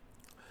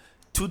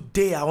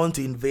Today I want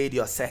to invade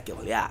your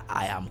circle. Yeah,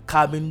 I am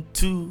coming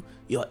to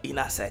your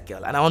inner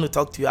circle, and I want to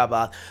talk to you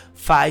about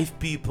 5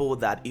 people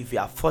that if you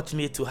are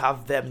fortunate to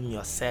have them in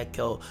your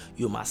circle,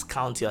 you must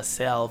count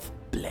yourself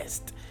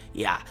blessed.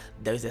 Yeah,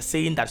 there is a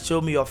saying that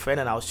show me your friend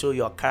and I'll show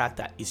your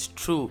character. It's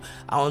true.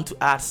 I want to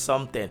add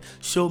something.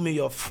 Show me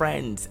your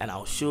friends and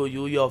I'll show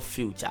you your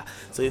future.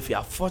 So if you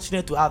are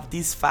fortunate to have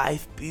these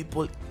 5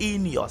 people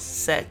in your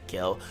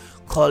circle,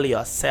 call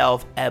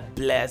yourself a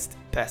blessed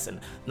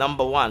person.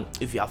 Number 1,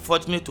 if you are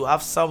fortunate to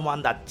have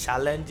someone that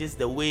challenges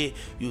the way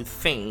you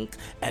think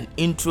and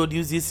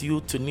introduces you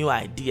to new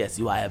ideas,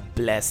 you are a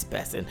blessed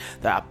person.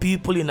 There are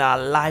people in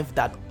our life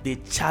that they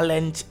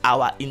challenge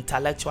our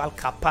intellectual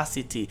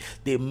capacity.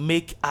 They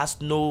make us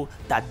know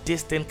that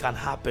this thing can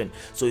happen.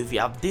 So if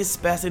you have this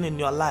person in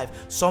your life,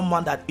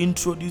 someone that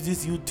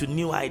introduces you to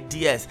new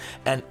ideas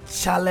and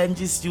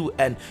challenges you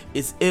and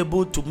is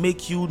able to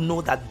make you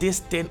know that this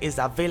thing is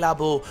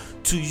available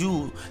to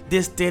you,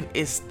 this thing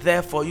is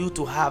there for you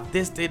to have,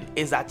 this thing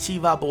is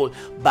achievable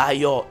by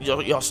your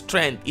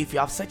strength. If you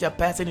have such a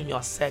person in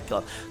your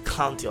circle,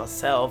 count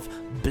yourself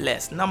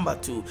blessed. Number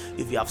 2,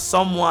 if you have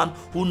someone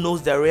who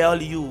knows the real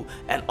you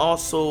and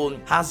also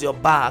has your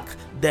back,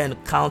 then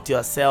count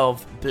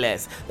yourself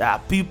blessed. There are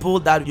people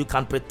that you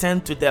can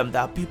pretend to them.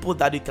 There are people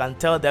that you can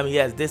tell them,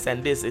 yes, this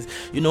and this is,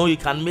 you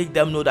can make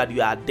them know that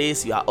you are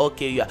this, you are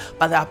okay,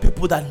 but there are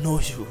people that know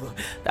you.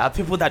 There are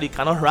people that you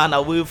cannot run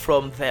away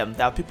from them.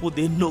 There are people,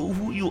 they know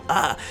who you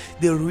are.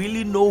 They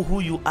really know who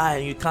you are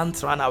and you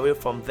can't run away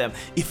from them.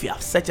 If you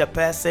have such a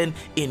person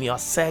in your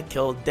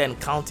circle, then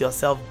count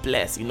yourself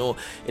blessed.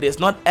 It is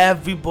not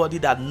everybody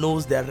that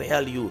knows the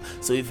real you.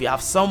 So if you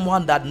have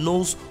someone that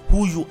knows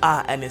who you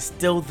are and is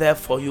still there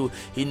for you,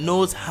 he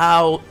knows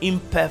how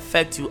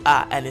imperfect you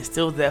are and is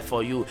still there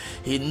for you,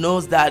 he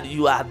knows that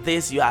you are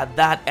this, you are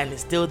that, and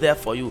is still there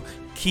for you,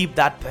 keep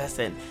that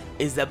person.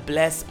 It's a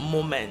blessed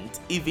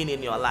moment even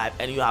in your life,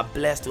 and you are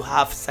blessed to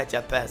have such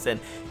a person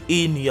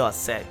in your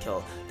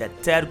circle. The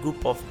third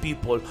group of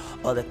people,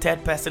 or the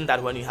third person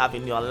that when you have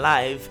in your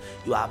life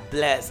you are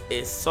blessed,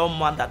 is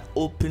someone that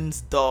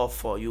opens door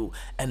for you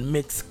and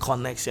makes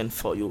connection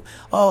for you.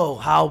 Oh,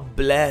 how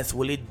blessed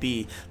will it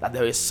be that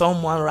there is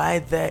someone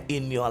right there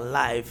in your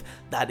life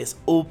that is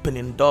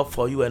opening door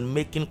for you and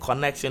making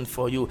connection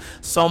for you.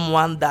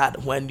 Someone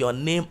that when your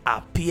name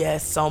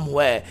appears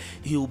somewhere,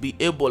 he'll be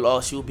able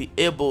or she'll be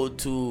able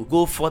to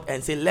go forth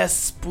and say,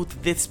 let's put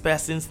this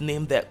person's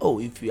name there. Oh,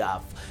 if you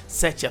have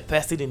such a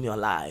person in your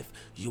life,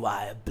 you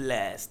are a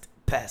blessed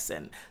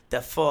person.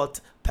 The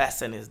fourth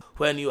person is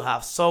when you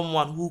have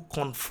someone who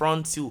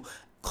confronts you,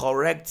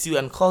 corrects you,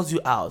 and calls you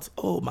out.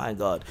 Oh my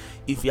God,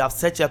 if you have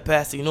such a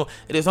person,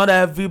 it is not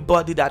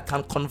everybody that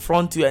can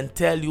confront you and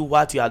tell you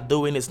what you are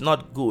doing is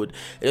not good.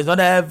 It is not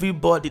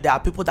everybody. There are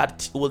people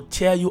that will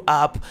cheer you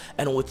up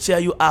and will cheer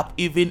you up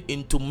even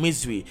into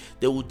misery.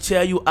 They will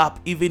cheer you up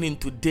even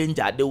into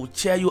danger. They will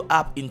cheer you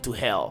up into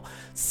hell.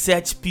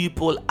 Such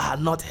people are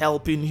not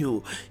helping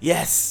you.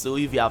 Yes, so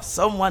if you have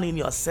someone in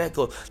your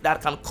circle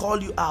that can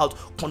call you out,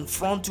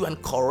 confront you,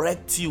 and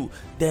correct you,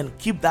 then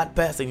keep that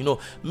person.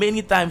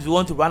 Many times we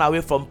want to run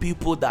away from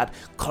people that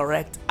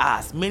correct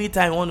us. Many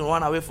times we want to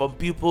run away from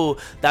people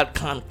that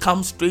can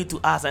come straight to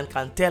us and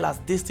can tell us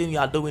this thing you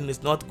are doing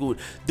is not good.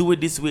 Do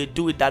it this way,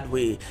 do it that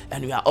way.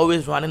 And we are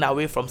always running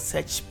away from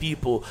such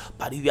people.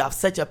 But if you have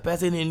such a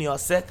person in your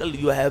circle,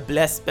 you are a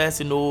blessed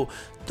person.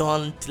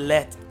 Don't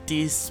let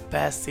this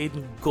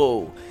person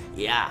go.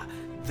 Yeah.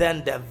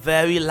 Then the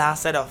very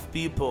last set of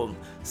people,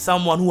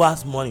 someone who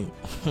has money.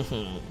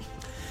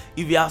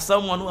 If you have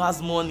someone who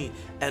has money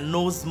and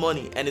knows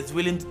money and is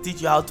willing to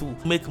teach you how to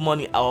make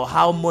money or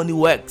how money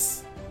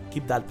works,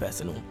 keep that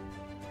person.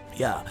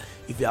 Yeah,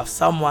 if you have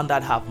someone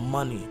that have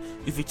money,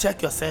 if you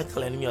check your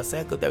circle and in your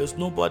circle there is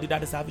nobody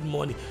that is having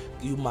money,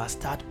 you must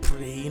start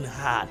praying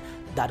hard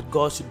that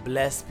God should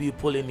bless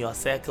people in your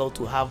circle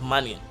to have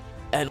money,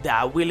 and they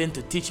are willing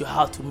to teach you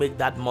how to make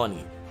that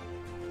money,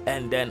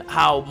 and then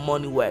how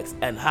money works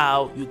and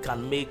how you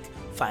can make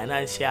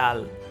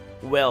financial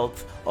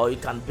wealth, or you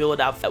can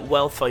build up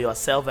wealth for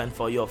yourself and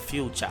for your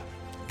future.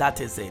 That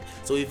is it.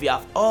 So if you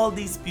have all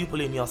these people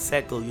in your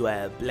circle, you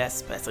are a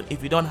blessed person.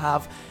 If you don't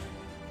have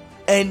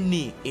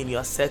any in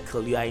your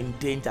circle, you are in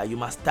danger. You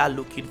must start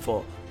looking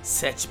for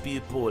such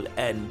people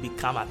and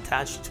become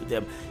attached to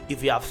them.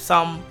 If you have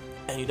some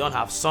and you don't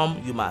have some,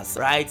 you must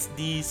write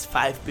these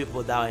 5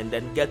 people down and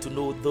then get to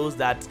know those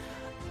that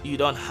you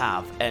don't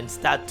have and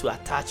start to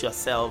attach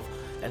yourself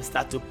and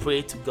start to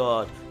pray to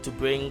God to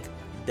bring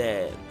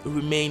the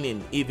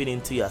remaining even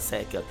into your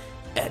circle.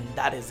 And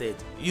that is it.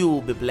 You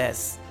will be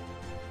blessed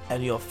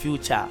and your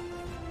future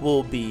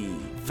will be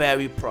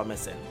very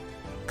promising.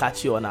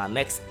 Catch you on our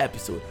next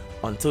episode.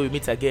 Until we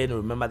meet again,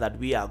 remember that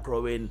we are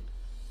growing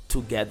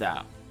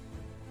together.